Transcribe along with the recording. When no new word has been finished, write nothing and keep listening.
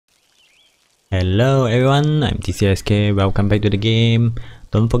Hello everyone, I'm TCSK. Welcome back to the game.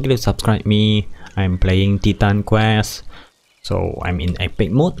 Don't forget to subscribe me. I'm playing Titan Quest. So I'm in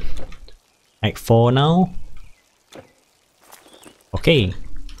epic mode. Act 4 now. Okay,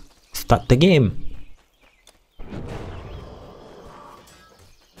 start the game.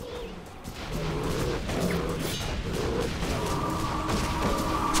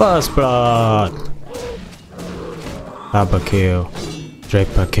 First blood. Double kill.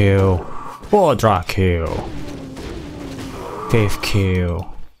 Triple kill. Quadra kill. Fifth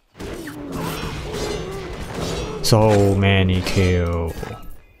kill. So many kill.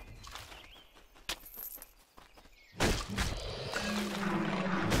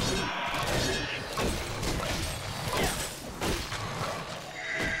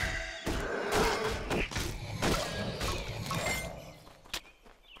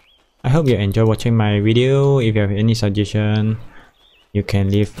 I hope you enjoy watching my video. If you have any suggestion, you can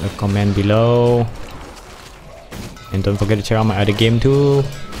leave a comment below. And don't forget to check out my other game too.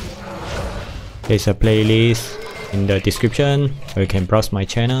 There's a playlist in the description where you can browse my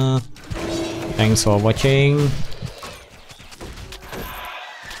channel. Thanks for watching.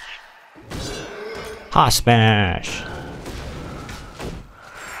 Hard smash.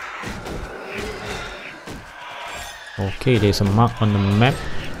 Okay, there's a mark on the map.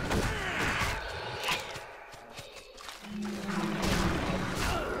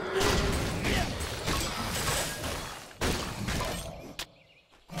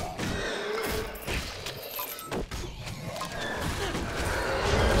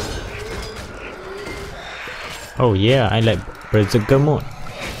 Oh yeah, I like Berserker mode.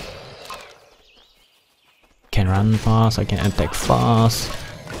 Can run fast, I can attack fast,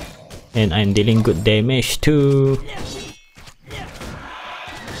 and I'm dealing good damage too.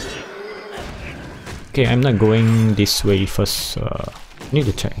 Okay, I'm not going this way first. Need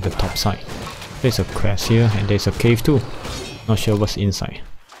to check the top side. There's a quest here and there's a cave too. Not sure what's inside.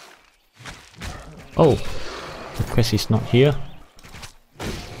 Oh, the quest is not here.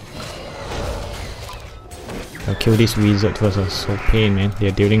 I'll kill this wizard first. So pain, man.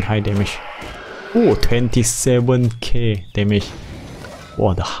 They're dealing high damage. Oh, 27k damage.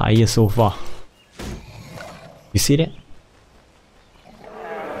 Wow, the highest so far. You see that?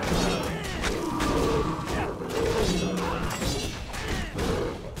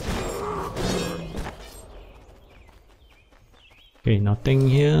 Okay, nothing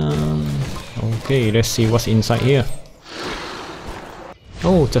here. Okay, let's see what's inside here.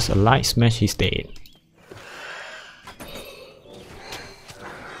 Oh, just a light smash, he's dead.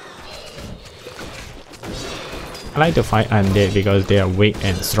 I like to fight undead because they are weak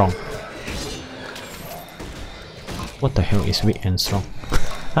and strong. What the hell is weak and strong?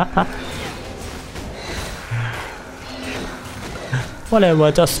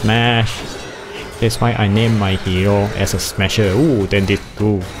 Whatever, just smash. That's why I named my hero as a smasher. Ooh,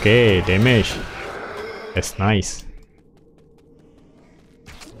 22k damage. That's nice.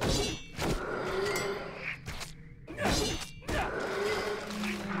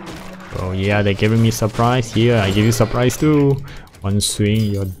 Oh yeah, they're giving me surprise. Here, I give you surprise too. One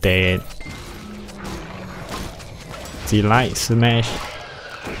swing, you're dead. See, light smash.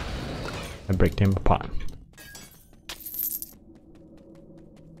 I break them apart.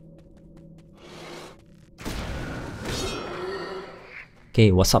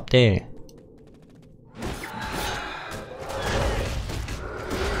 Okay, what's up there?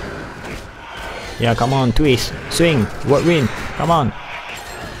 Yeah, come on, twist, swing, whirlwind, come on.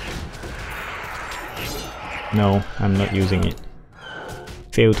 No, I'm not using it.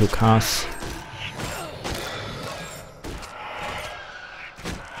 Fail to cast.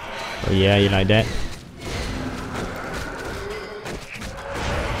 Oh yeah, you like that?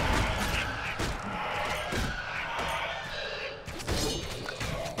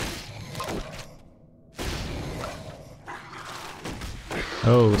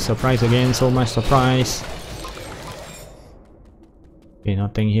 Oh, surprise again, so much surprise. Okay,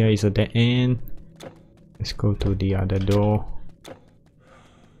 nothing here, is a dead end. Let's go to the other door.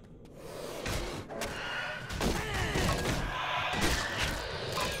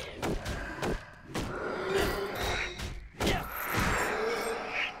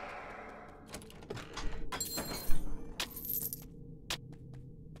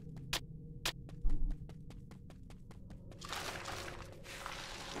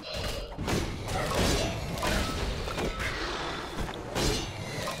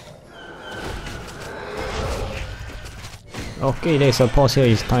 Okay, there's a pause here.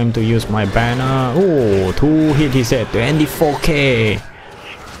 It's time to use my banner. Oh, 2 hit, he said 24k.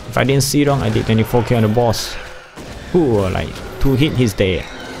 If I didn't see wrong, I did 24k on the boss. Ooh, like 2 hit, he's dead.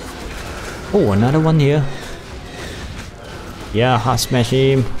 Oh, another one here. Yeah, hard smash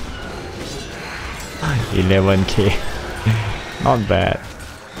him. 11k. Not bad.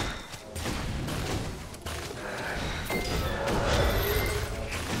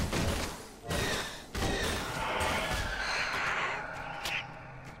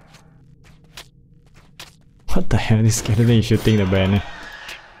 What the hell, this skeleton is shooting the banner.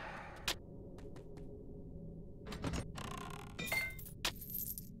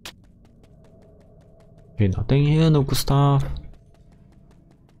 Okay, nothing here, no good stuff.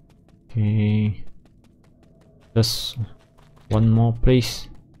 Okay, just one more place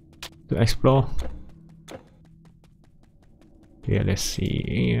to explore. Okay, let's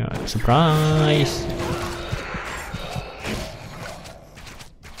see. Surprise!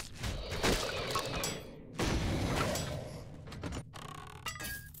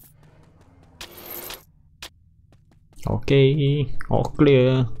 Okay, all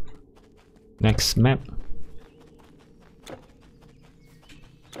clear. Next map.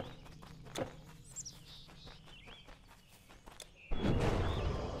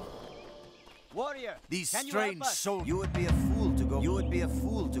 Warrior, these strange souls. You would be a fool to go. You would be a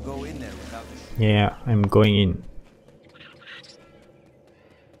fool to go in there without. Yeah, I'm going in.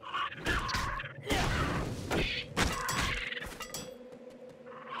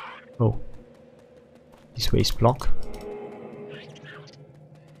 Oh, this way is blocked.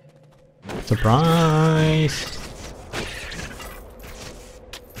 Surprise!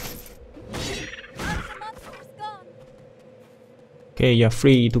 Okay, you're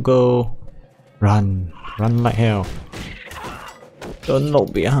free to go. Run, run like hell. Don't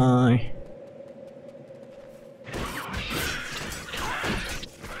look behind.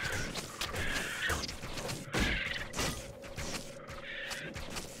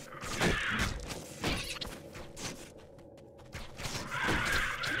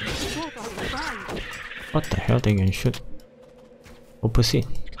 What the hell, they can shoot opposite.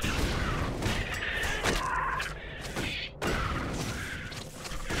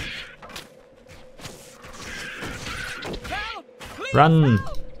 Run!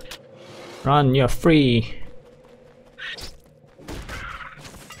 Run, you're free!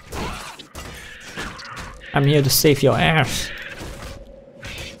 I'm here to save your ass!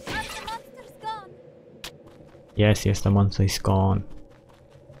 Yes, yes, the monster is gone.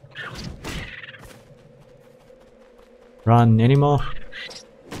 Run anymore?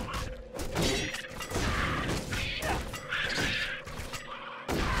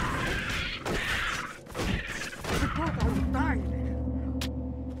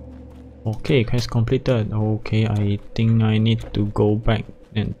 Okay, quest completed. Okay, I think I need to go back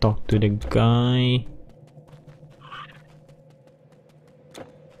and talk to the guy.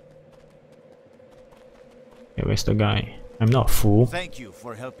 Okay, where's the guy? I'm not a fool. Thank you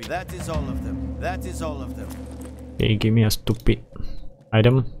for helping. That is all of them. That is all of them. Okay, give me a stupid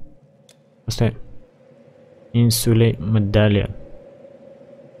item. What's that? Insulate medallion.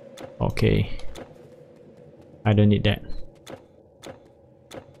 Okay. I don't need that.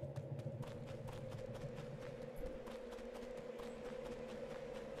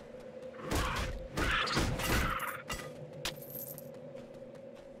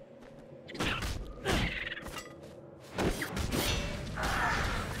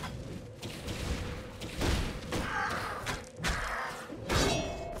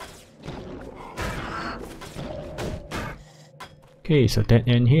 Okay, so that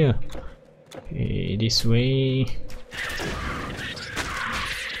end here. Okay, this way.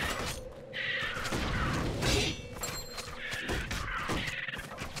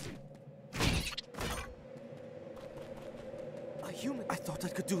 A human. I thought I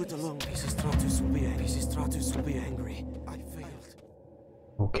could do it alone. Pisistratus will be angry. I failed.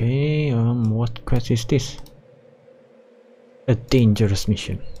 Okay, what quest is this? A dangerous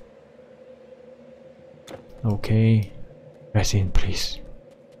mission. Okay. Rest in peace.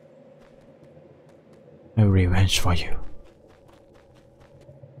 A revenge for you.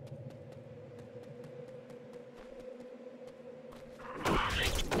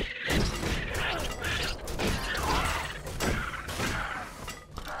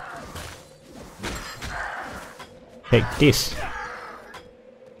 Take this.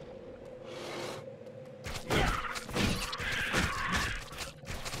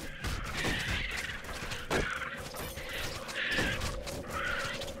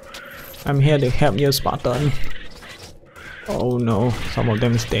 I'm here to help you, Spartan. Oh no, some of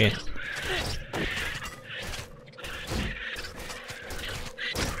them is dead.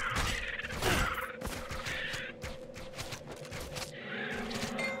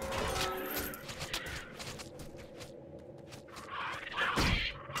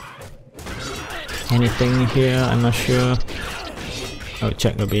 anything here? I'm not sure. I'll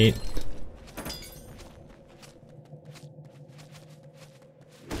check a bit.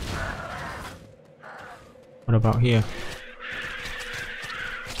 What about here?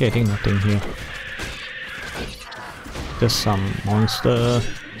 Okay, I think nothing here. Just some monster.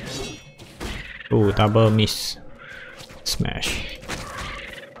 Oh, double miss. Smash.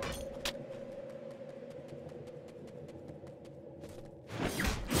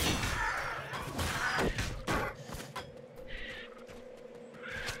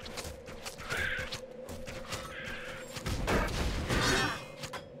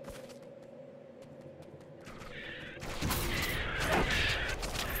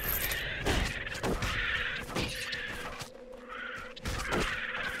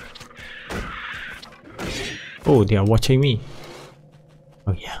 Oh, they are watching me.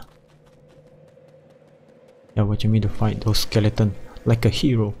 Oh yeah. They are watching me to fight those skeletons like a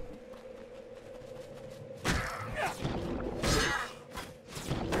hero.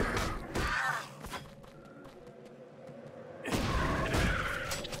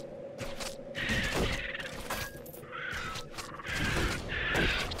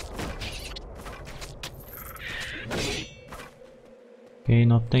 Okay,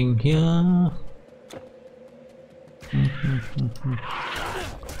 nothing here.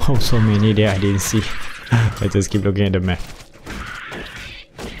 Oh, so many there I didn't see. I just keep looking at the map.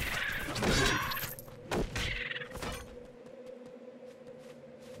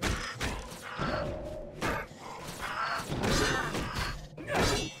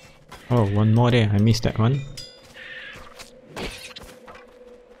 Oh, one more there. I missed that one.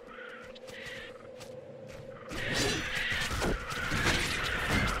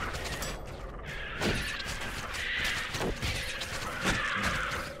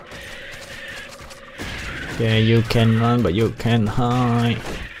 Yeah, you can run, but you can't hide.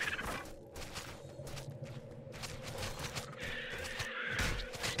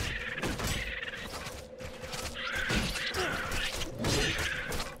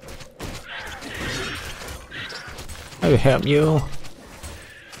 I will help you.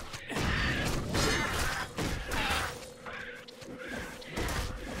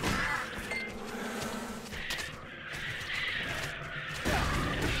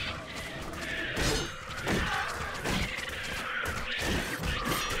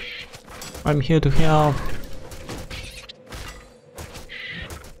 I'm here to help.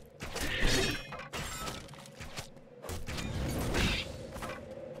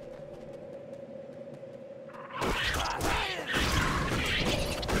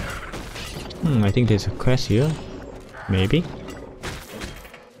 I think there's a quest here. Maybe.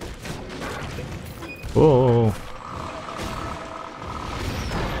 Whoa.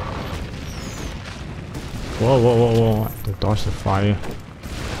 Whoa, whoa, whoa, whoa. To dodge the fire.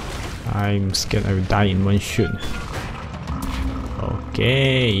 I'm scared I will die in one shot.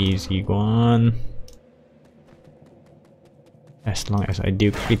 Okay, easy one. As long as I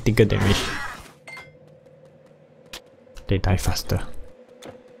deal critical damage, they die faster.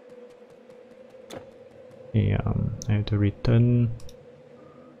 Okay, I have to return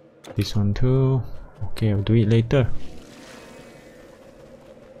this one too. Okay, I'll do it later.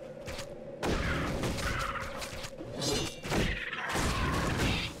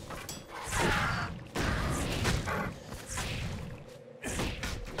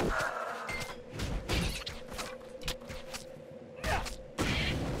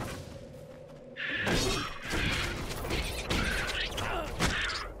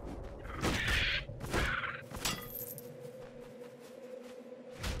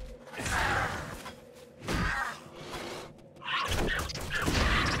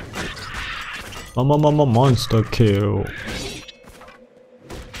 Monster kill.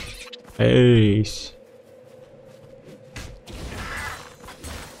 Ace.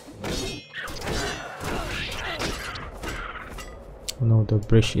 No, the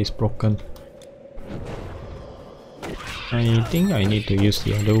bridge is broken. I think I need to use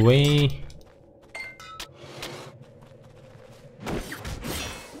the other way.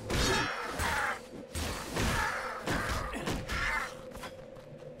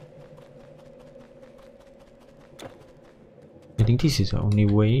 I think this is the only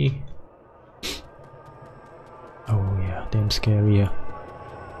way. Oh yeah, damn scary. Yeah.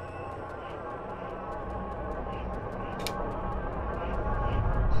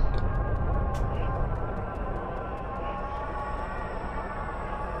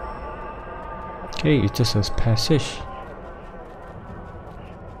 Okay, it's just a passage.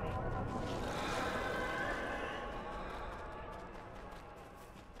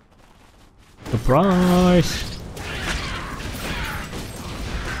 Surprise!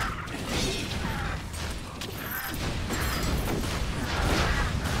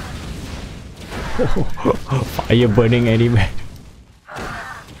 Fire burning anywhere.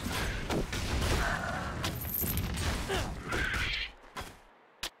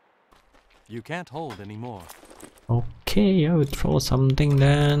 You can't hold anymore. Okay, I will throw something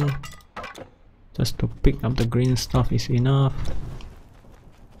then. Just to pick up the green stuff is enough.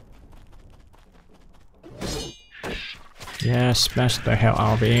 Yeah, smash the hell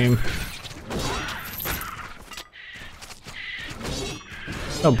out of him.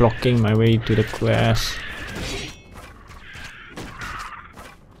 Stop blocking my way to the quest.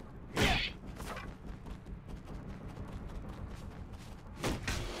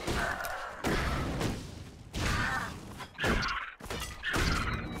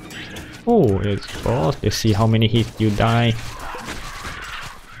 Oh, it's boss. Let's see how many hits you die.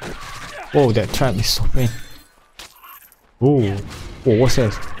 Oh, that trap is so pain. Oh, what's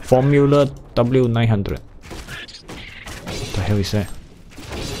that? Formula W900. What the hell is that?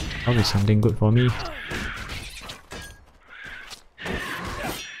 Probably something good for me.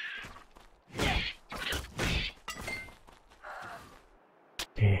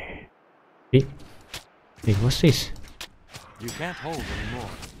 Okay. Hey, what's this? You can't hold anymore.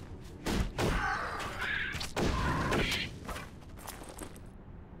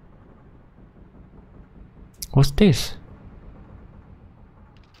 What's this?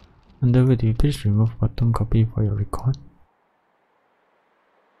 Under video, please remove button copy for your record.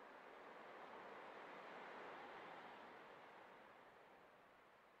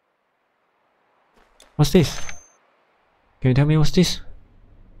 What's this? Can you tell me what's this?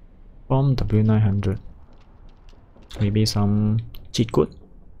 Bomb W900. Maybe some cheat code?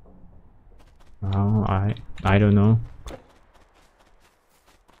 Oh, I don't know.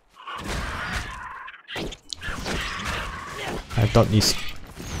 I thought it's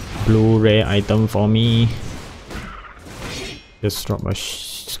blue rare item for me. Just drop a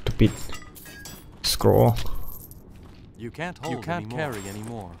stupid scroll. You can't hold. You can't carry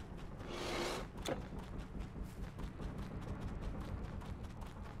anymore.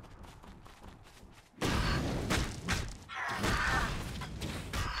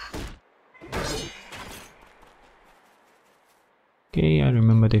 Okay, I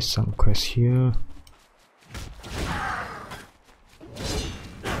remember there's some quest here.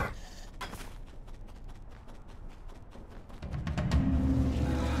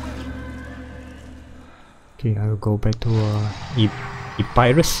 Okay, I will go back to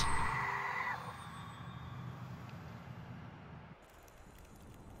Epirus.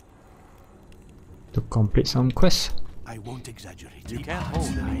 To complete some quests. I won't exaggerate. You can't hold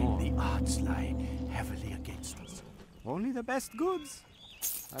anymore. The odds lie heavily against us. Only the best goods.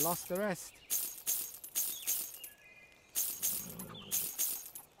 I lost the rest.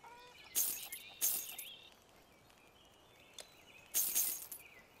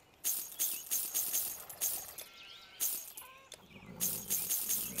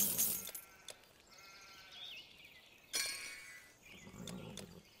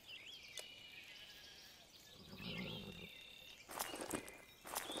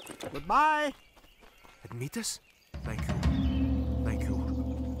 Goodbye. Admetus? Thank you. Thank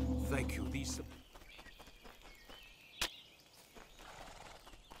you. Thank you. These...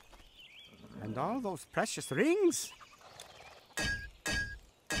 And all those precious rings.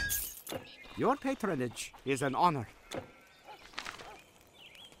 Your patronage is an honor.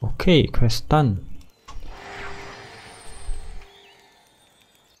 Okay, quest done.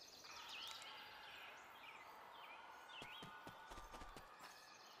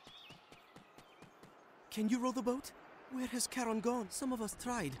 Can you row the boat? Where has Charon gone? Some of us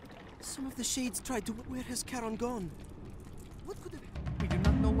tried. Some of the shades tried to... Where has Charon gone? What could it... We do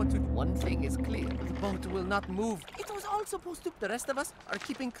not know what to do. One thing is clear. The boat will not move. It was all supposed to. The rest of us are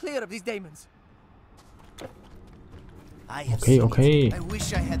keeping clear of these demons. I have Okay, seen okay. it. I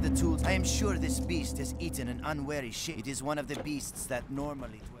wish I had the tools. I am sure this beast has eaten an unwary ship. It is one of the beasts that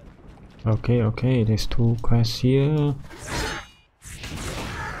normally dwell. Okay, there's two quests here.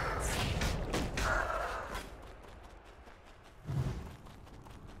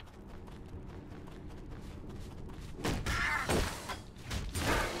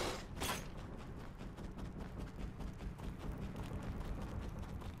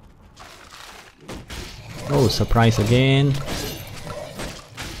 Oh, surprise again.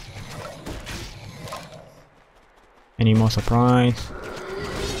 Any more surprise?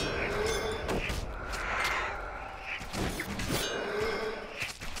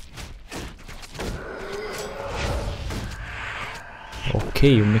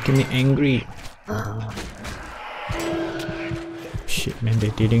 Okay, you're making me angry. Shit, man, they're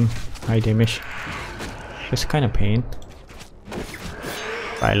dealing high damage. It's kind of pain.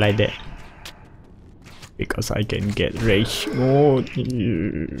 I like that. because I can get rage mode.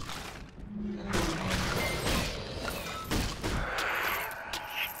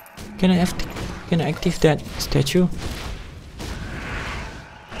 Can I active that statue?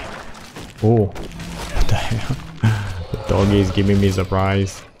 Oh, what the hell? The doggy is giving me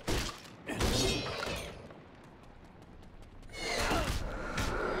surprise.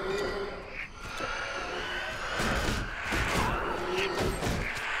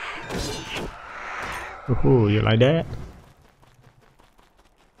 Ooh, you like that?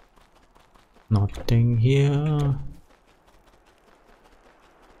 Nothing here.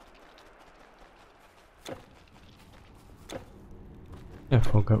 I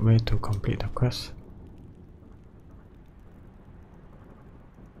forgot where to complete the quest.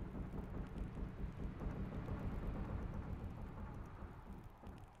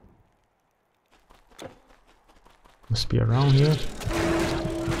 Must be around here.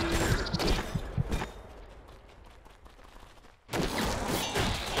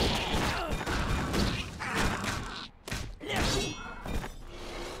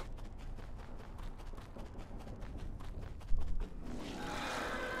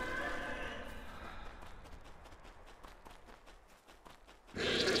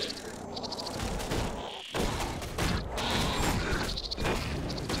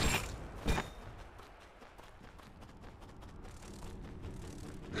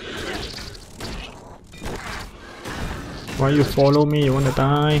 Why you follow me? You wanna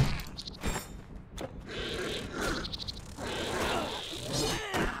die?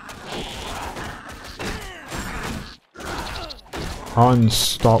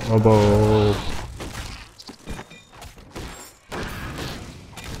 Unstoppable.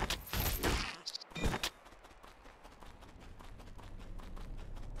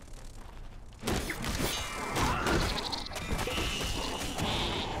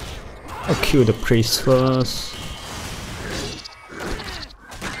 I'll kill the priest first.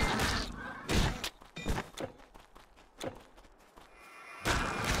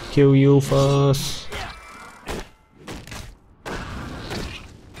 Kill you first.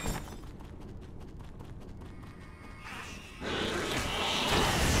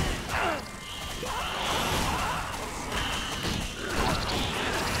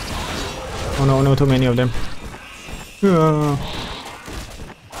 Oh no, no, too many of them.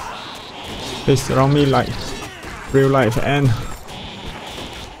 They surround me like real life and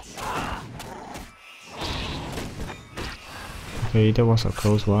okay, that was a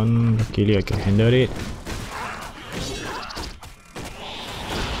close one. Luckily I can handle it.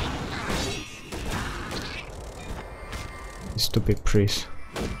 Stupid priest.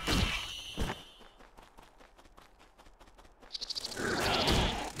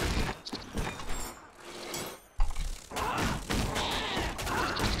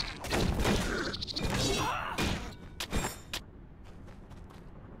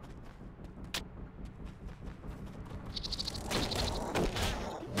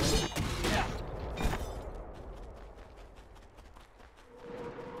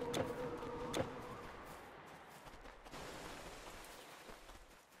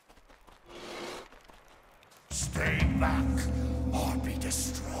 Stay back or be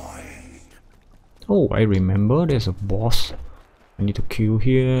destroyed. Oh, I remember there's a boss I need to kill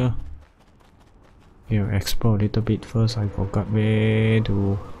here. Here, explore a little bit first. I forgot where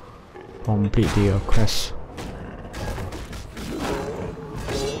to complete the quest.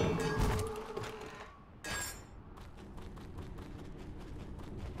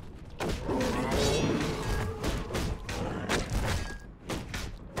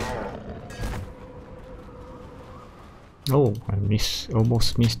 Oh, I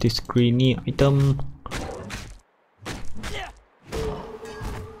almost missed this greeny item.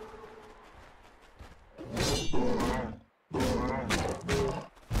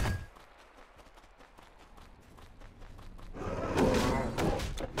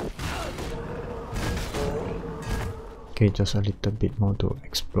 Okay, just a little bit more to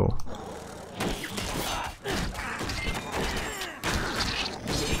explore.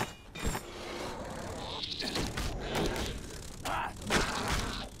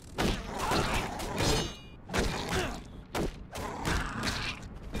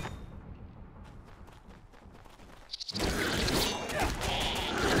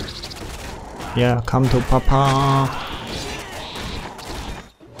 Yeah, come to Papa.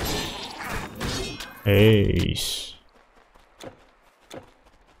 Ace.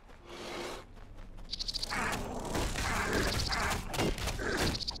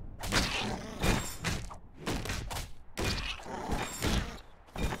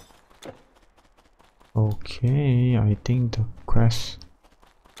 Okay, I think the quest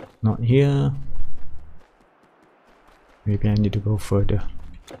not here. Maybe I need to go further.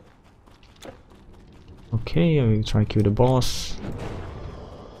 Okay, I will try kill the boss.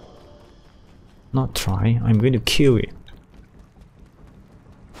 Not try, I'm going to kill it.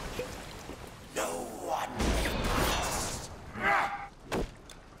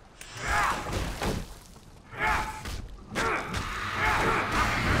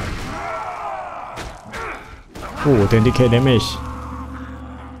 Oh, 20k damage.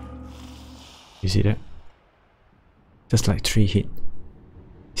 You see that? Just like 3 hit.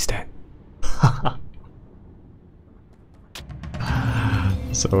 Is that?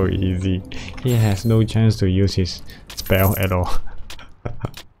 So easy. He has no chance to use his spell at all.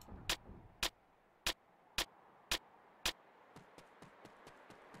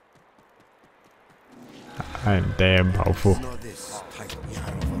 I'm damn powerful. Know this, type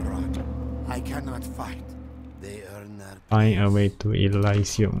of I cannot fight. They earn their Find a way to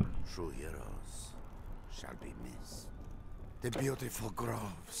Elysium. true heroes shall be missed. The beautiful groves.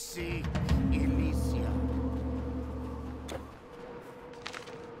 See, Elysium.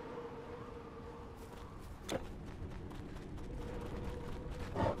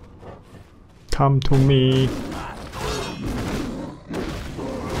 Come to me.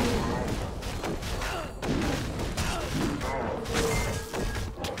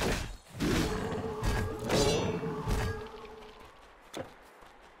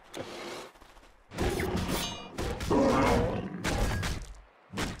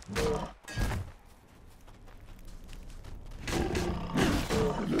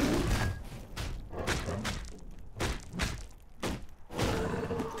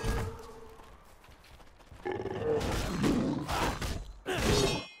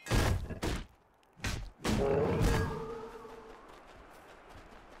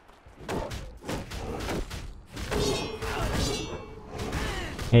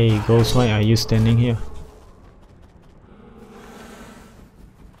 Hey, Ghost, why are you standing here?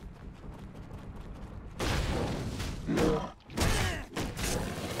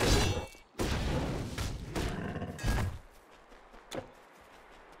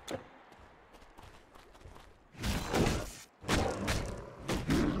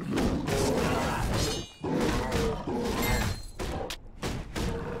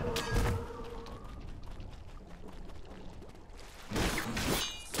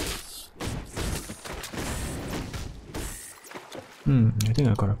 I think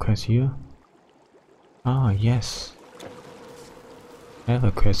I got a quest here. Ah, yes. I have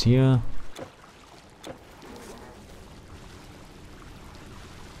a quest here.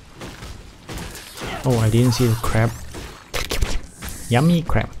 Oh, I didn't see the crab. Yummy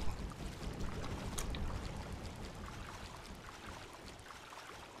crab.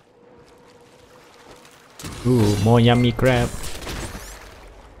 Ooh, more yummy crab.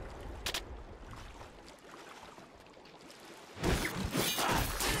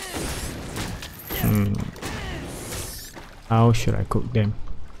 How should I cook them?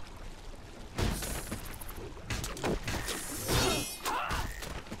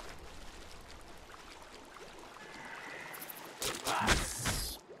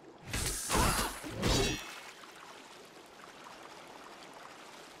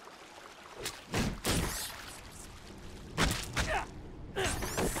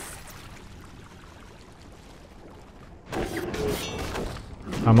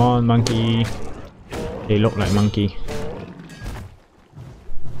 Come on, monkey. They look like monkey.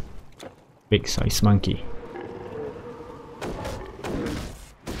 Big size monkey.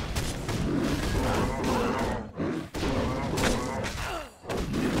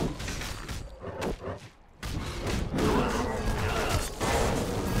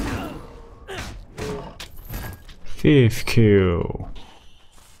 Fifth kill.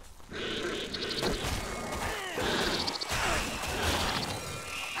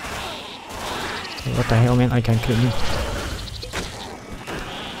 What the hell, man? I can't kill you.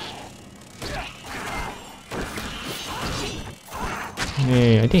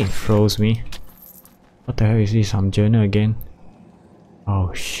 Hey, I think it froze me. What the hell is this? Some journal again?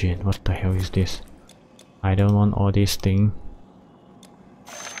 Oh shit, what the hell is this? I don't want all this thing.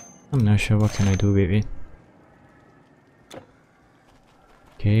 I'm not sure what can I do with it.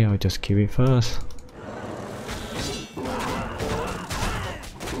 Okay, I'll just keep it first.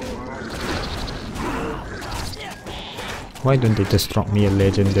 Why don't they just drop me a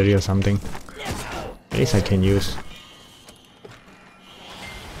legendary or something? At least I can use.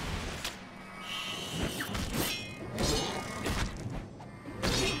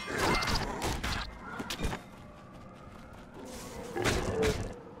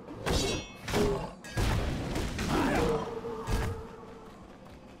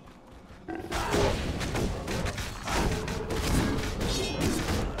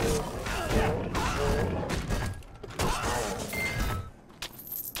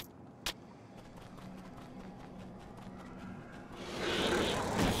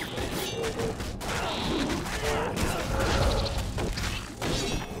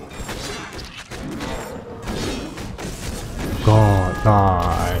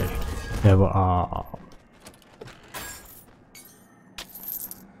 Die. Level up.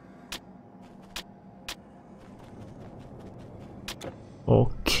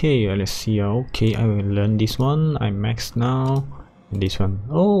 Okay, let's see. Okay, I will learn this one. I'm max now. And this one.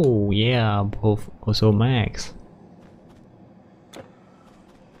 Oh yeah, both also max.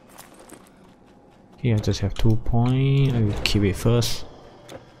 Okay, I just have 2 points. I will keep it first.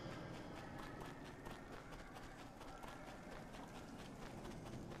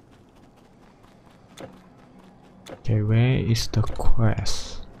 Okay, where is the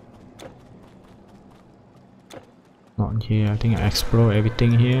quest? Not here. I think I explore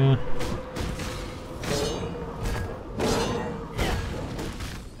everything here.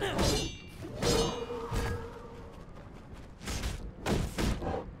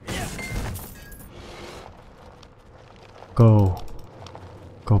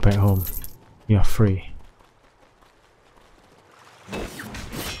 Go back home. You are free.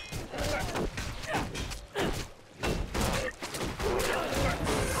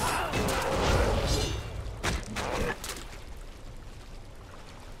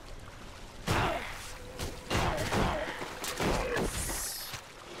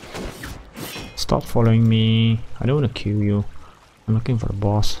 Stop following me. I don't want to kill you. I'm looking for the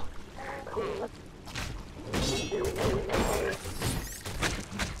boss.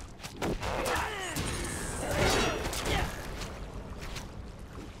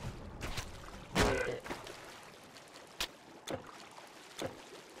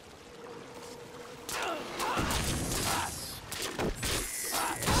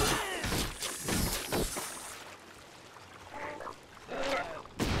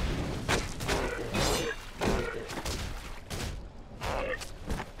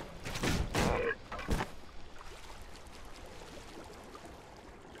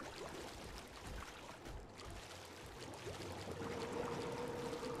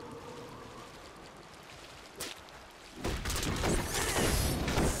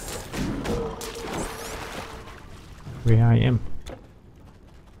 Where I am.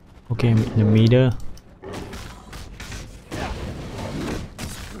 Okay, I'm in the middle.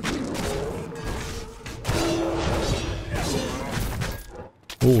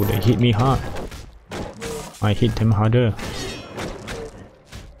 Oh, they hit me hard. I hit them harder.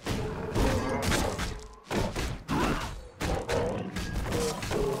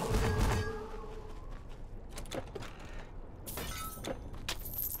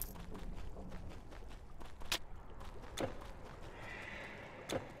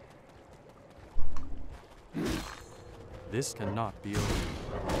 This cannot be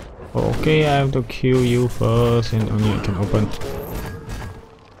over. Okay, I have to kill you first and only I can open.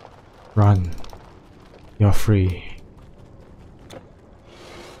 Run. You're free.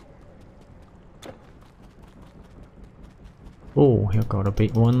 Oh, here got a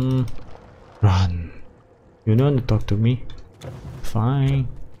big one. Run. You don't want to talk to me? Fine.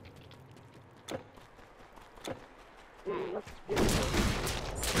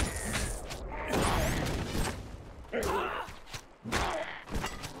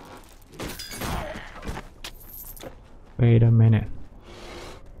 Wait a minute.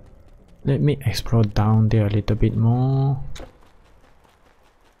 Let me explore down there a little bit more.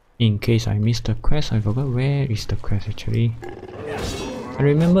 In case I missed the quest, I forgot where is the quest actually. I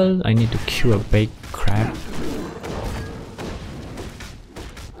remember I need to kill a big crab.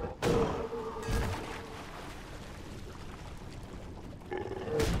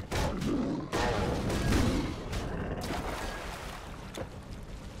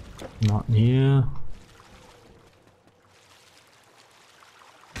 Not here.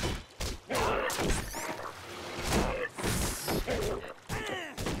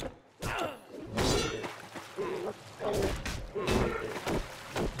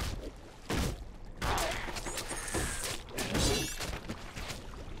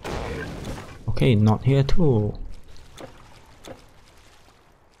 Okay, not here too.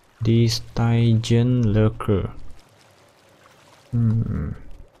 This Stygian lurker.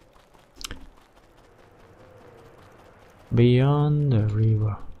 Beyond the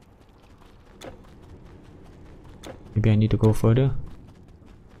river. Maybe I need to go further.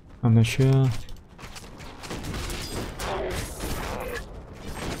 I'm not sure.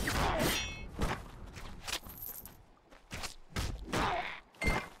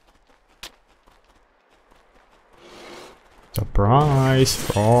 Surprise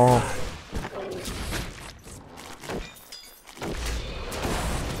frog.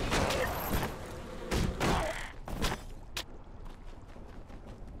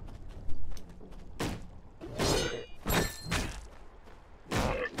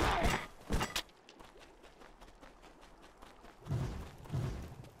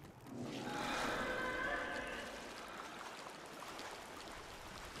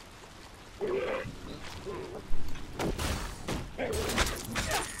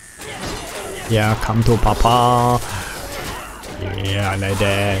 Yeah, come to Papa. Yeah, like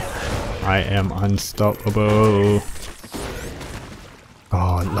that. I am unstoppable.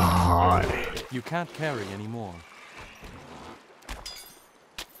 God, Lord. You can't carry anymore.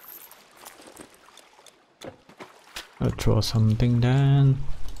 I'll throw something then.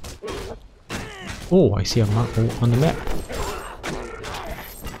 Oh, I see a mark on the map.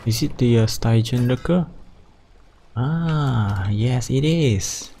 Is it the Stygian lurker? Ah, yes it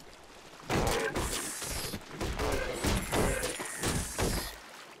is.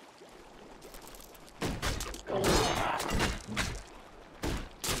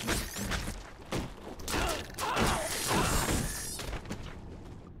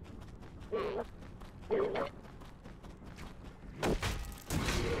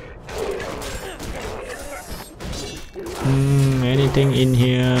 Anything in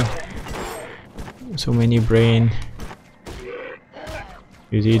here? So many brain.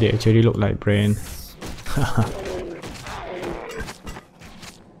 You see, they actually look like brain.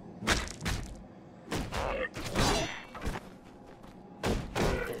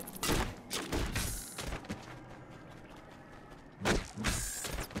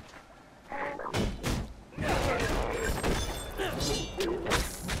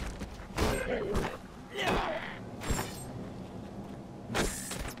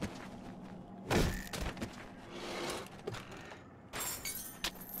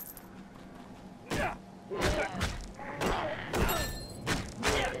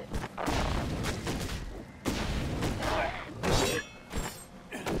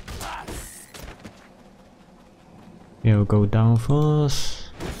 We'll go down first.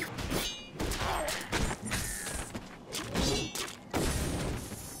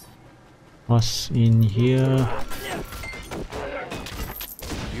 What's in here?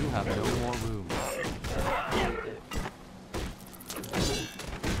 You have no more room.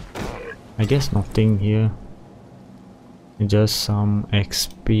 I guess nothing here. Just some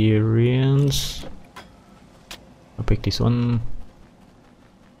experience. I'll pick this one.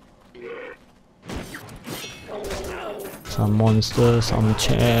 Some monsters, some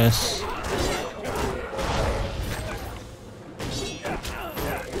chests.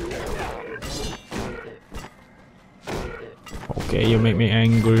 Okay, you make me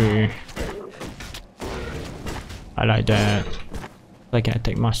angry. I like that. I can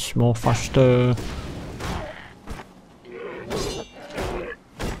attack much more faster.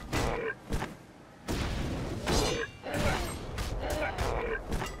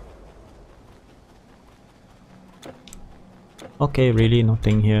 Okay, really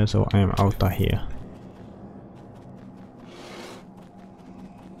nothing here, so I am out of here.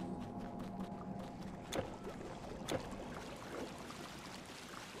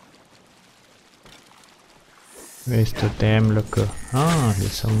 Where's the damn lurker? Ah,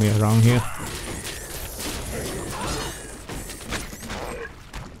 he's somewhere around here.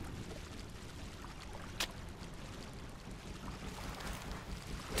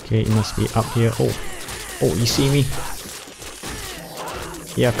 Okay, it must be up here. Oh, you see me?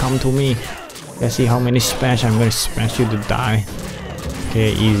 Yeah, come to me. Let's see how many smash I'm gonna smash you to die.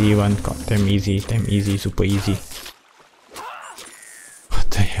 Okay, easy one. God damn easy, super easy.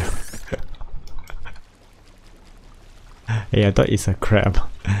 What the hell? Hey, I thought it's a crab.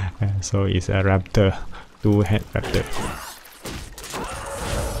 So it's a raptor. Two-head raptor.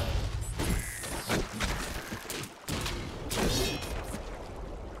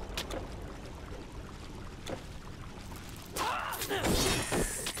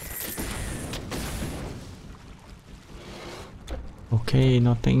 Okay,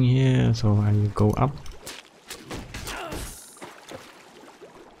 nothing here, so I will go up.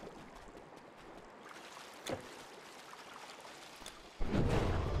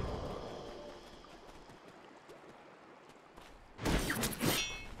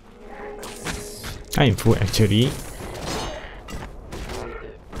 I'm full actually.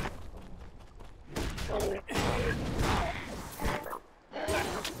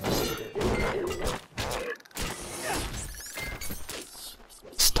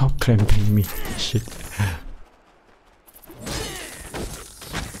 Stop clamping me. Shit.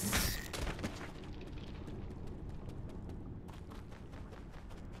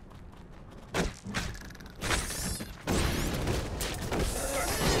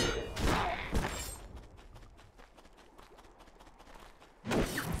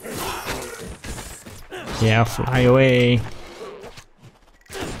 Yeah, fly away.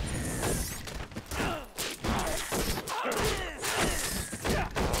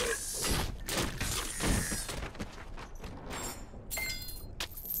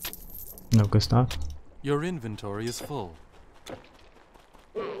 No good stuff. Your inventory is full.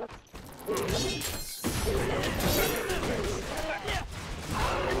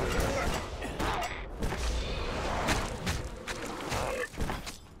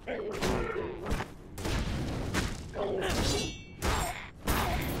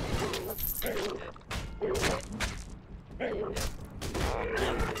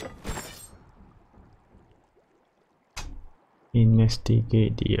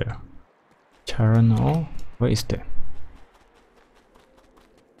 Investigate the Charonal. What is that?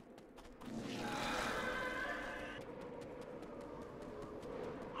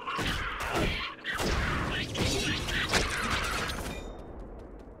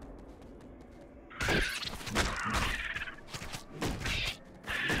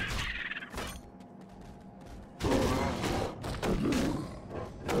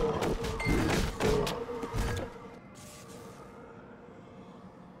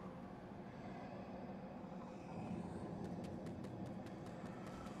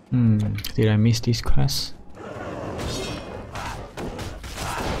 Did I miss this quest?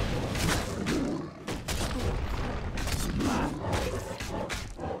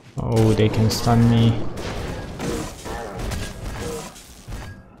 Oh, they can stun me.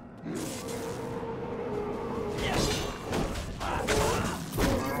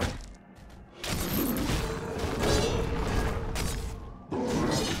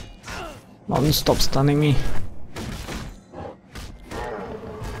 Mountain, stop stunning me.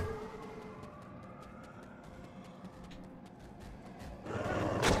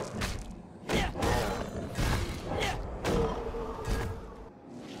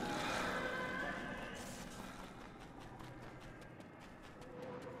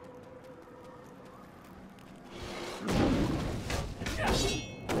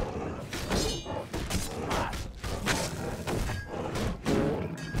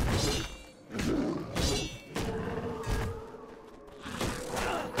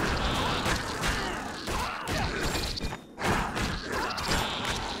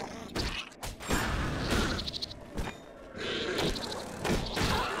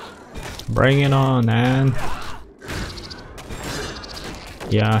 Bring it on, man.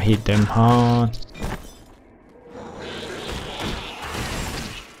 Yeah, hit them hard.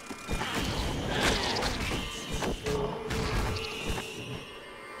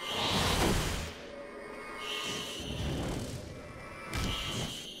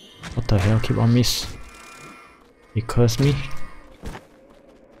 What the hell? Keep on miss. He cursed me.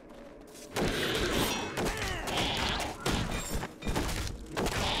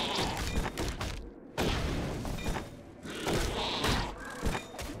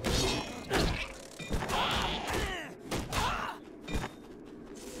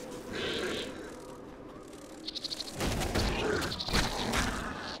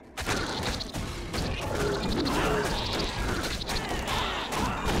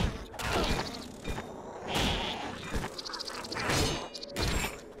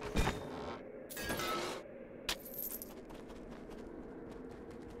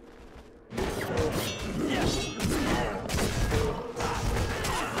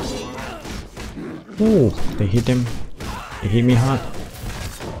 Oh, they hit him. They hit me hard.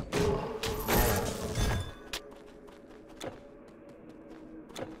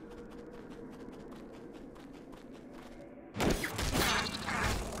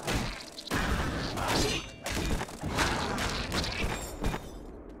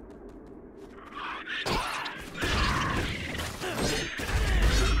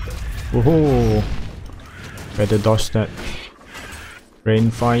 Woohoo! Better dodge that rain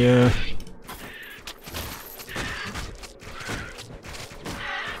fire.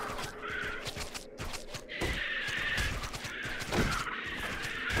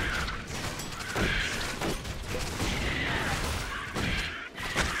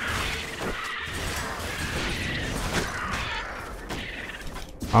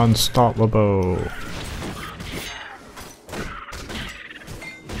 Unstoppable.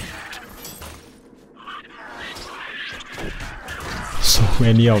 So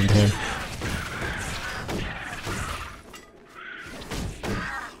many of them.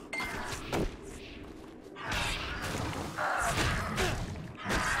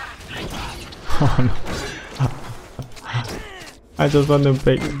 Oh no. I just want to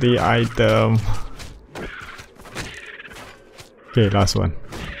pick the item. Okay, last one.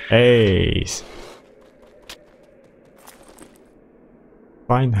 Ace.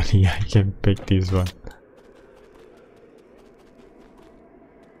 Finally, I can pick this one.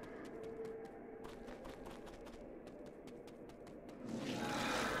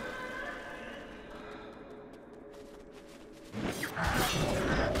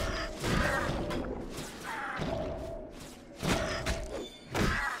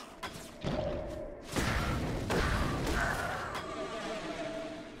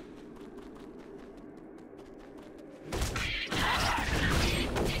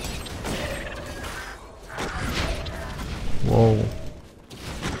 Oh.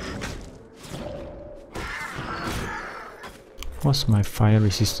 What's my fire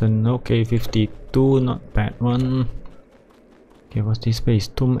resistance? Okay, 52, not bad one. Okay, what's this space?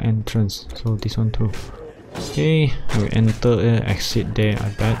 Tomb entrance. So this one too. Okay, we enter, exit there, I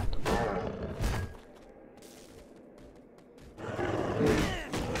bet.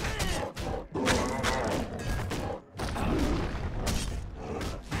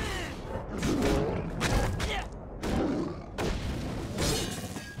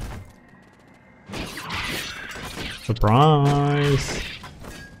 Surprise!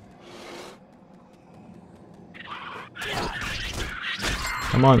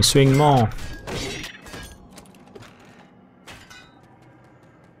 Come on, swing more!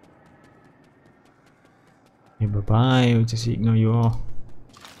 Okay, bye bye, we'll just ignore you all.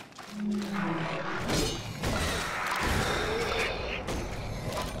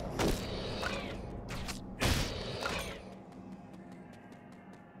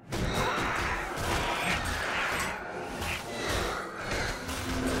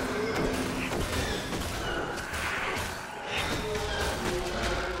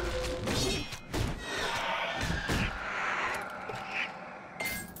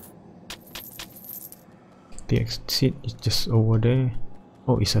 The exit is just over there.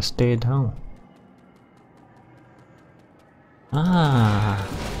 Oh, it's a stay down. Ah,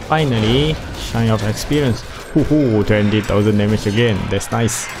 finally, shine of experience. Woohoo, 20,000 damage again. That's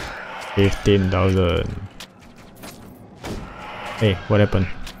nice. 15,000. Hey, what happened?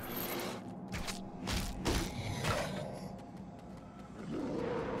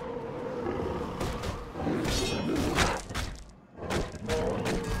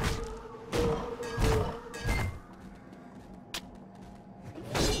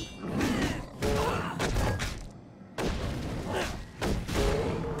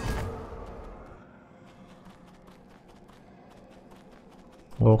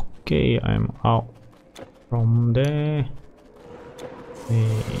 Okay, I'm out from there.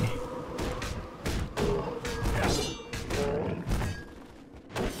 Hey.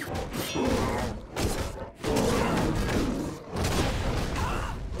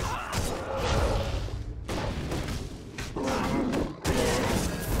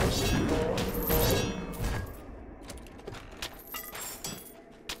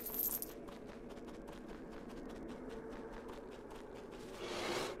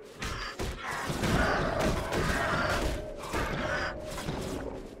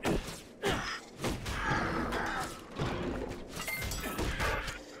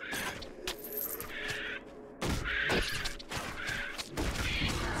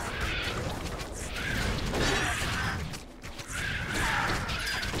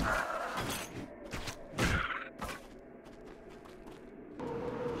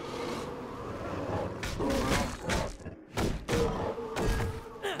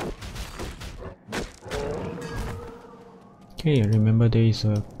 Okay, remember there is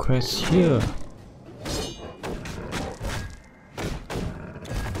a quest here.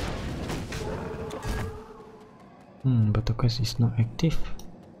 But the quest is not active.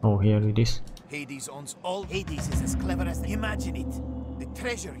 Oh, here it is. Hades owns all. Hades is as clever as. Imagine it. The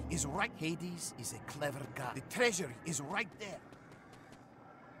treasury is right. Hades is a clever guy. The treasury is right there.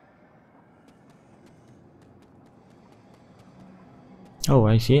 Oh,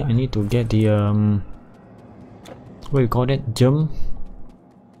 I see. I need to get the what do you call that? Jump?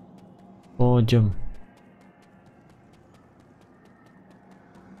 Or jump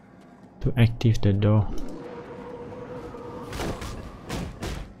to activate the door.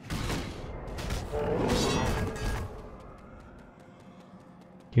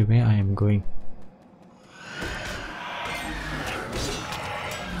 Okay, where I am going?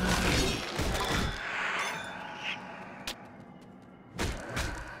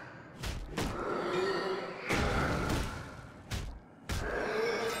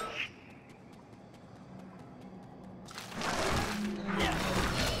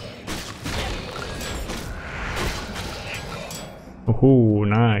 Oh,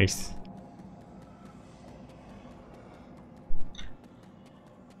 nice.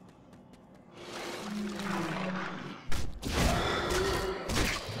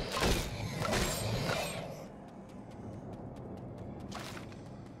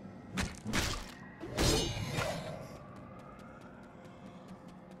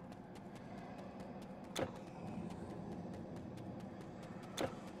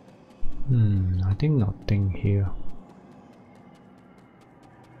 I think nothing here.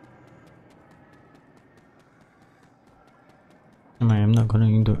 I'm not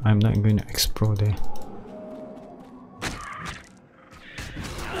going to explore there.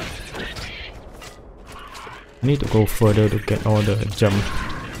 I need to go further to get all the jump.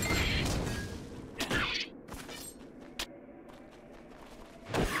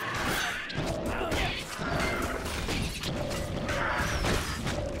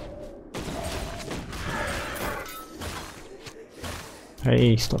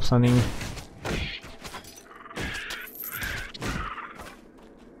 Hey, stop stunning.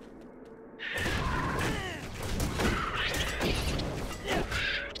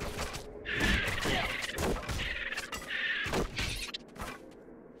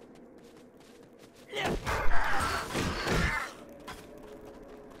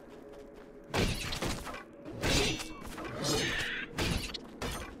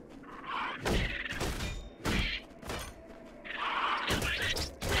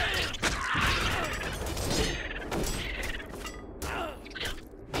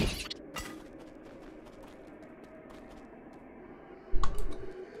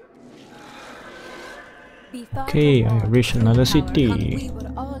 Okay, I reached another city. We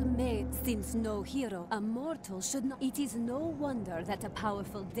were all made since no hero, a mortal should not. It is no wonder that a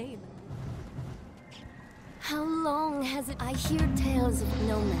powerful demon. How long has it? I hear tales of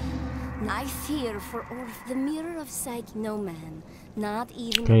no man. I fear for Orf, the mirror of sight. No man, not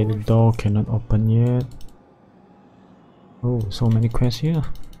even. Okay, the door cannot open yet. Oh, so many quests here.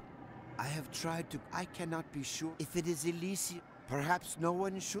 I have tried to. I cannot be sure if it is Elysium. Perhaps no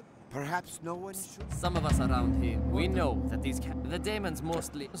one should. Perhaps no one should. Some of us around here, we know that the demons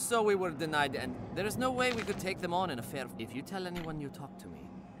mostly. So we were denied, and there is no way we could take them on in a fair. If you tell anyone you talk to me,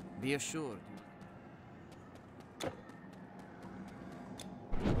 be assured.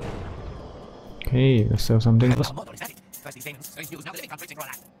 Okay, let's sell something.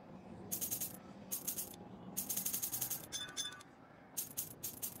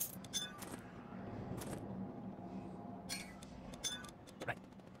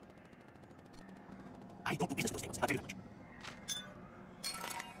 I don't do business with things. Not very much.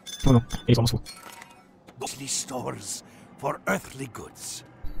 Oh no, it's almost full. Ghostly stores for earthly goods.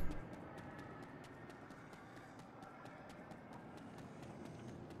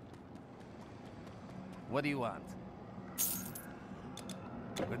 What do you want?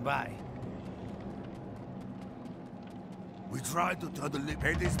 Goodbye. We tried to turn the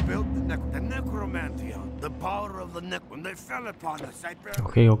Hades built the necromantia, the power of the neck. When they fell upon us, I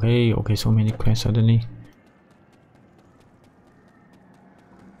buried. Okay, so many quests suddenly.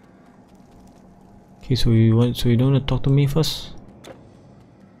 Okay, so you don't want to talk to me first?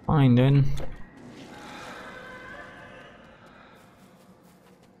 Fine then.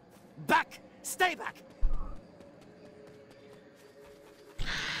 Back! Stay back!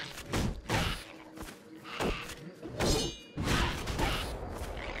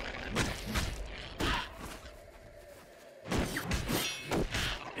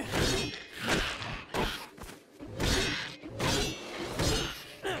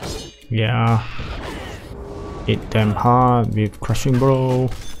 Yeah. Hit them hard with crushing blow.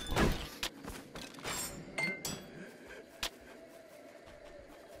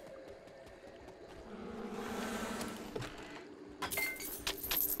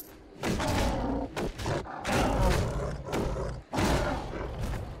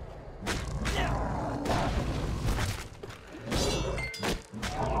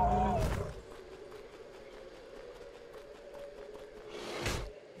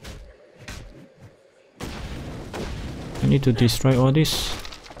 I need to destroy all this.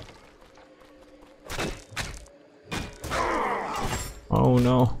 Oh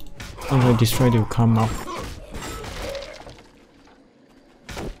no. If I destroy it will come out.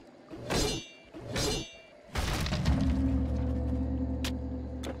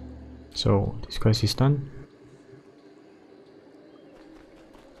 So this quest is done.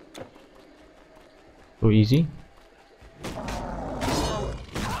 So easy.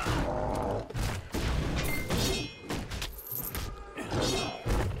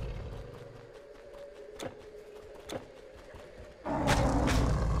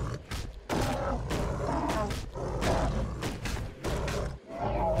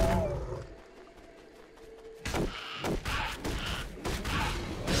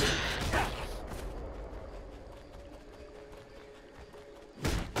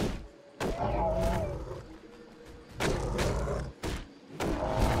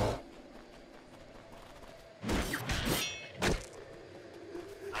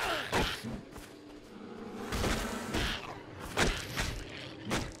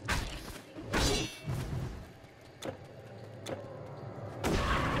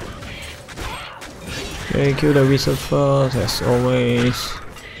 Okay, kill the wizard first, as always.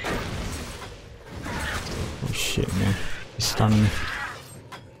 Oh shit, man. He's stunned me.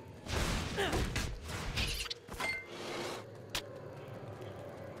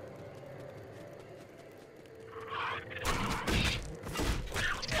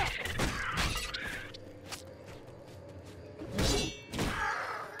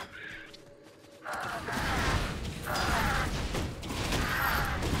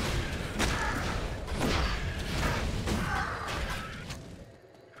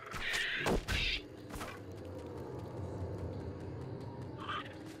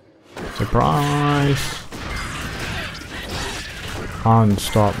 Surprise!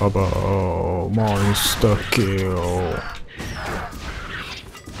 Unstoppable monster kill.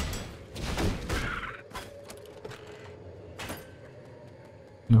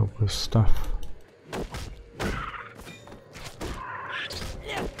 No good stuff.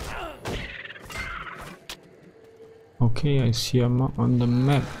 Okay, I see a mark on the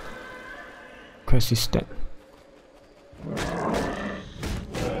map. Quest is that.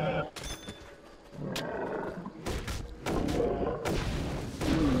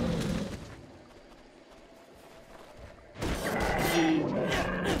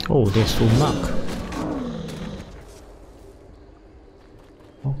 Oh, there's full mark.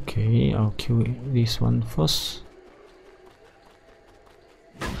 Okay, I'll kill this one first.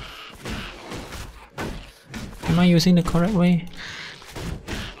 Am I using the correct way?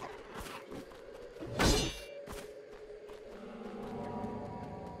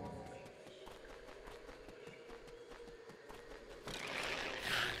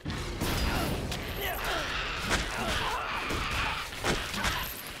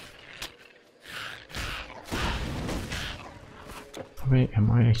 Where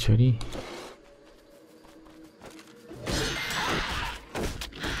am I actually?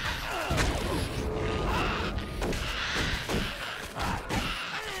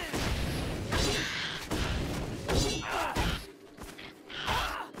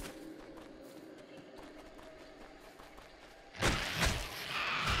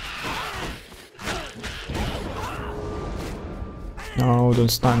 No, don't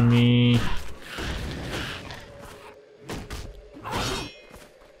stun me.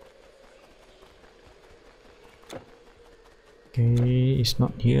 Okay, it's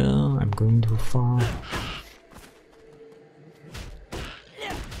not here. I'm going too far.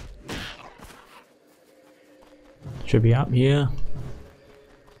 Should be up here.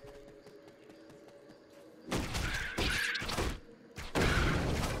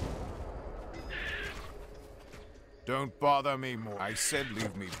 Don't bother me more. I said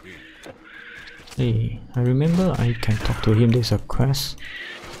leave me be. Hey, I remember I can talk to him. There's a quest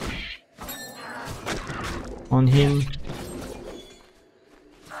on him.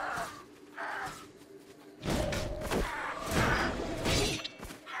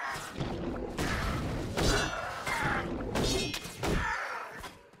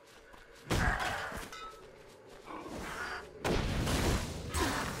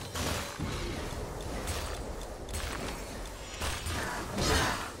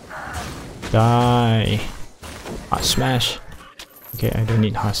 Die! Heart smash. Okay, I don't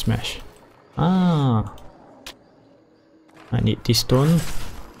need heart smash. Ah, I need this stone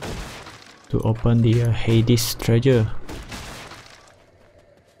to open the Hades treasure.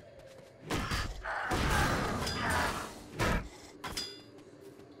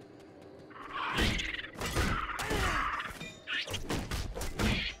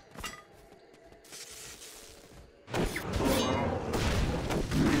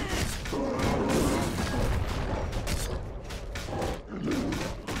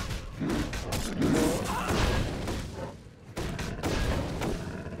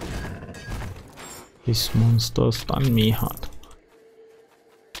 This monster stunned me hard.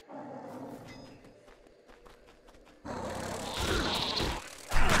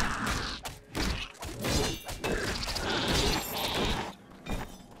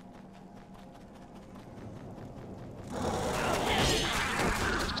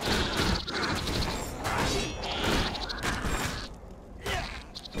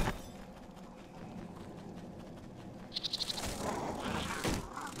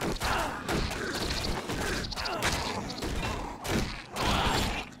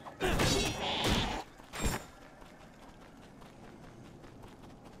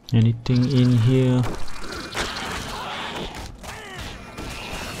 Anything in here?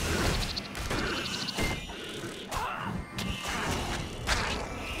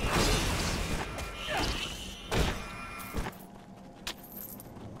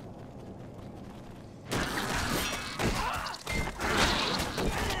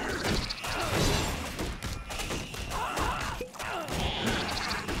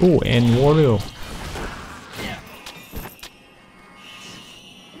 Oh, and warrior.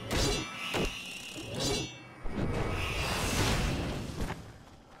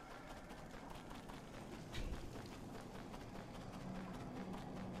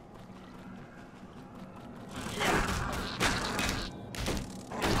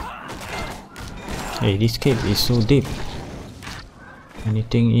 Hey, this cave is so deep.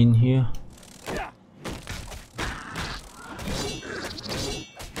 Anything in here?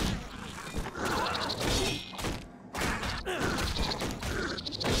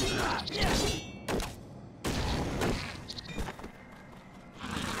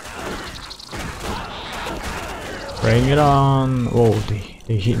 Bring it on! Whoa,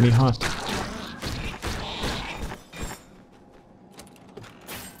 they hit me hard.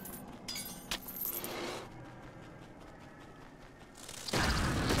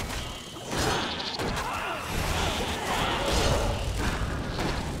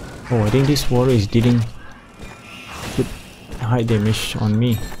 Oh, I think this warrior is dealing good high damage on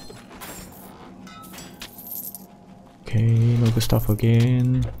me. Okay, no good stuff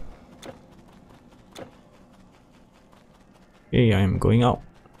again. Okay, I am going out.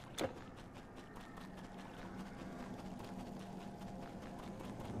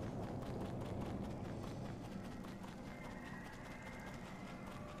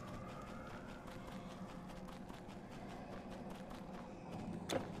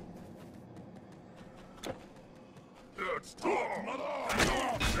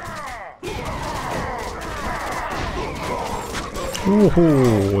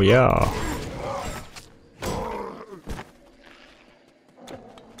 Woohoo, yeah.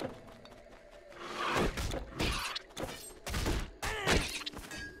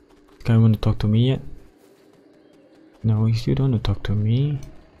 Guy want to talk to me yet? No, he still don't want to talk to me.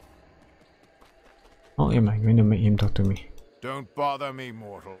 How am I going to make him talk to me? Don't bother me,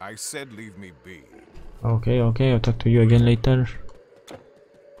 mortal. I said leave me be. Okay, okay, I'll talk to you again later.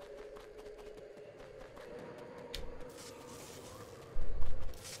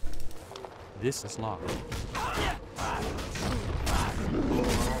 This is locked.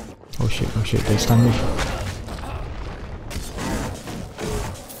 Oh shit, they stunned me.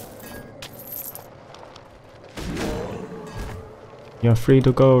 You're free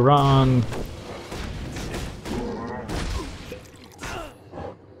to go, run!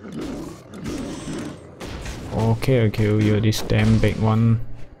 Okay, I'll kill you, this damn big one.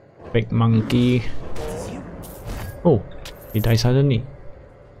 Big monkey. Oh, he died suddenly.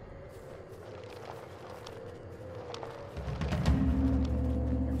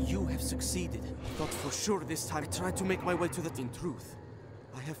 You have succeeded. Thought for sure this time. I tried to make my way to the... In truth,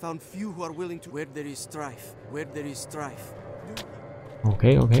 I have found few who are willing to... Where there is strife. Where there is strife.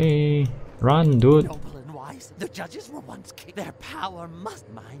 Okay, okay. Run, dude. Noble and wise, the judges were once king. Their power must...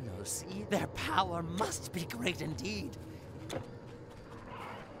 Mine, you'll see. Their power must be great indeed.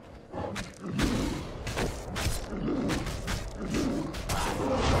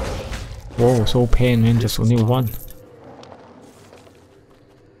 Whoa, so pain, man. Just only one.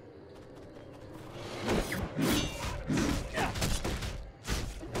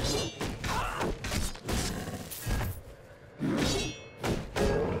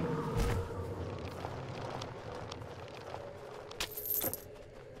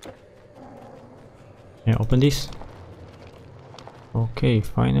 Yeah, open this. Okay,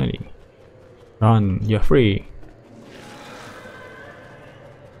 finally. Run, you're free.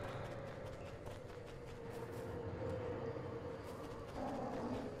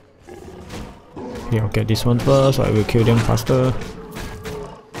 Okay, I'll get this one first, so I will kill them faster.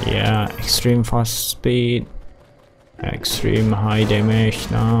 Yeah, extreme fast speed. Extreme high damage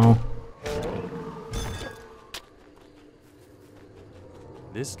now.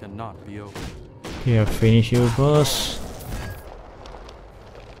 This cannot be over. Okay, I'll finish you first.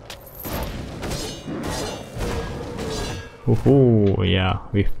 Woohoo, yeah,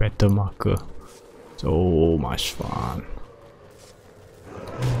 with better marker. So much fun.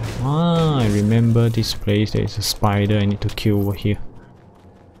 Ah, I remember this place. There is a spider I need to kill over here.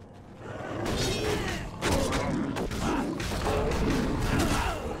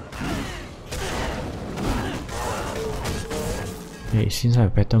 Hey, since I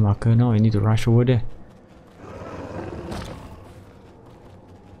have better marker now, I need to rush over there.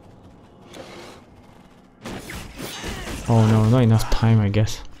 Oh no, not enough time, I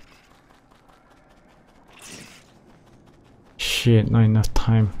guess. Shit, not enough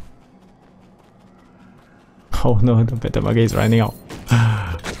time. Oh no, the better marker is running out.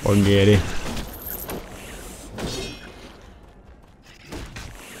 Forget it.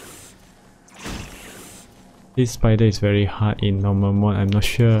 This spider is very hard in normal mode. I'm not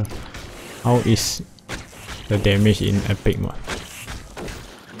sure how is the damage in epic mode.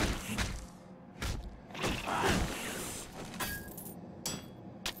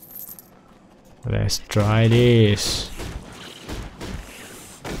 Let's try this.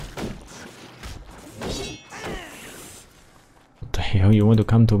 What the hell? You want to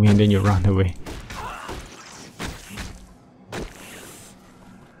come to me and then you run away?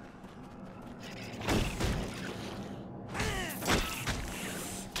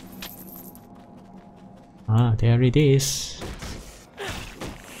 Ah, there it is.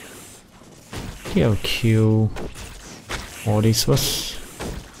 Okay, I'll kill all this first.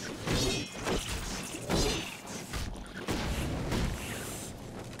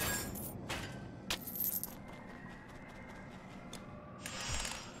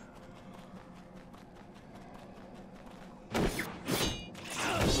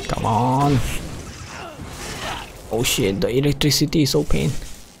 on. Oh shit, the electricity is so pain.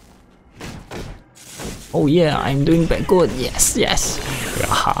 Oh yeah, I'm doing back good. Yes, yes.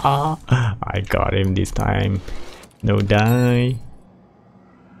 I got him this time. No die.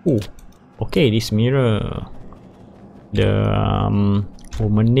 Oh, okay, this mirror. The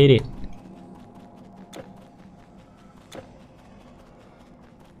woman need it.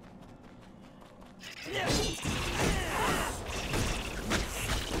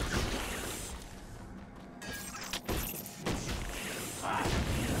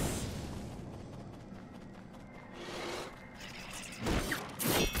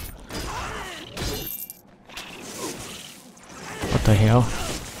 What the hell?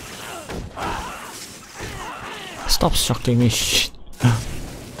 Stop shocking me, shit.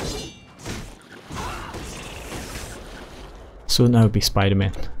 Soon I'll be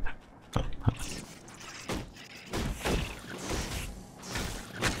Spider-Man.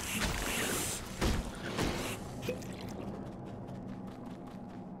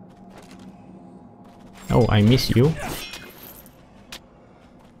 Oh, I miss you.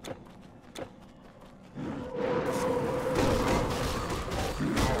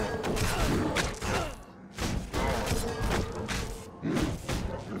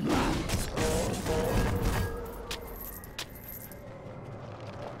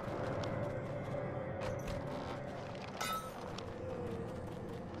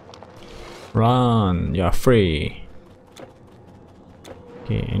 Run, you're free.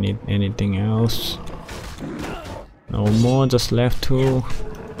 Okay, anything else? No more, just left two.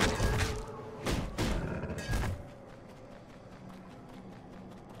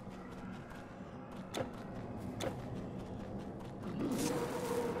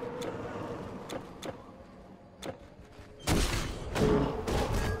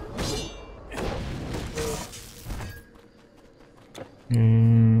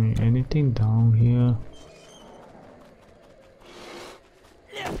 Anything down here?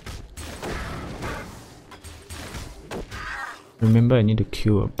 Remember, I need to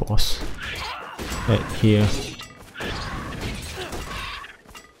kill a boss right here.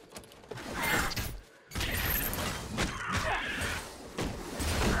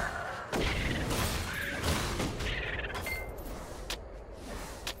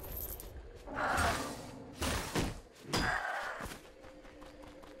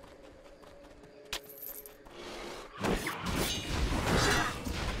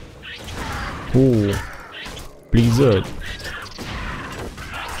 Ooh, Blizzard.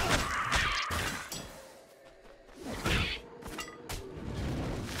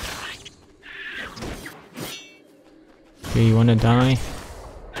 Okay, you wanna die?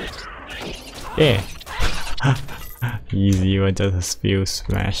 Yeah. Easy one, just a spear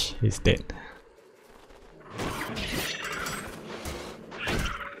smash. He's dead.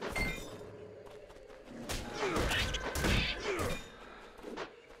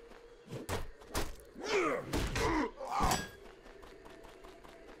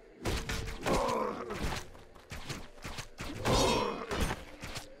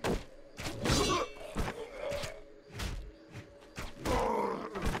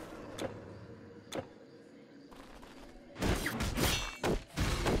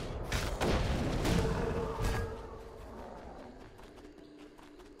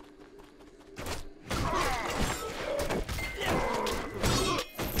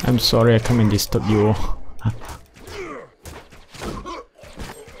 I'm sorry I come and disturb you.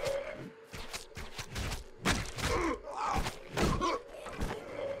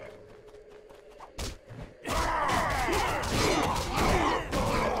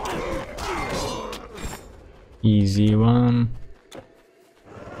 Easy one.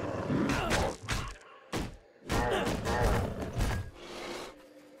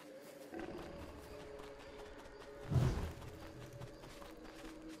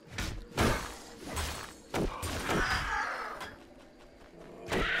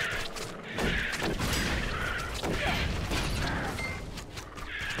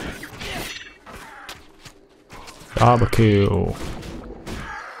 Barbecue.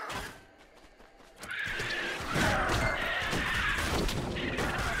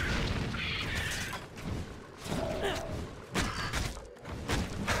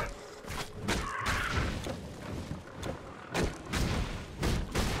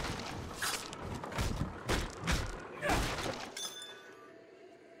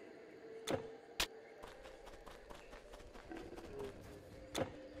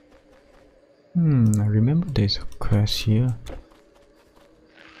 I remember there's a quest here.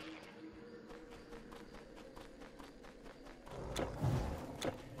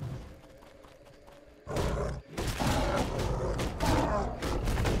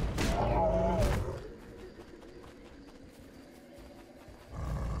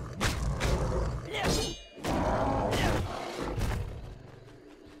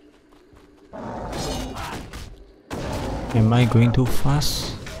 Am I going too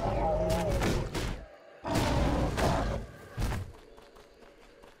fast?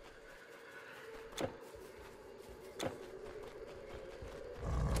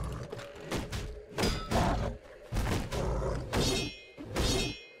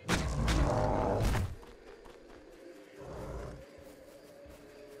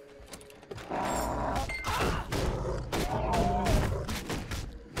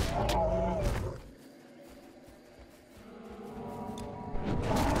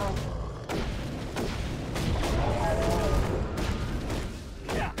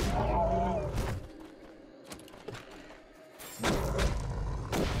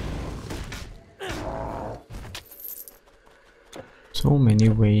 So many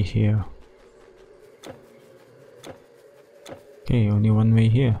ways here. Okay, only one way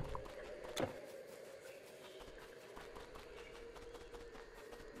here.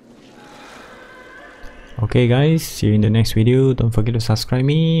 Okay guys, see you in the next video. Don't forget to subscribe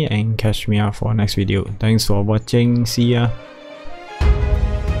me and catch me out for next video. Thanks for watching. See ya.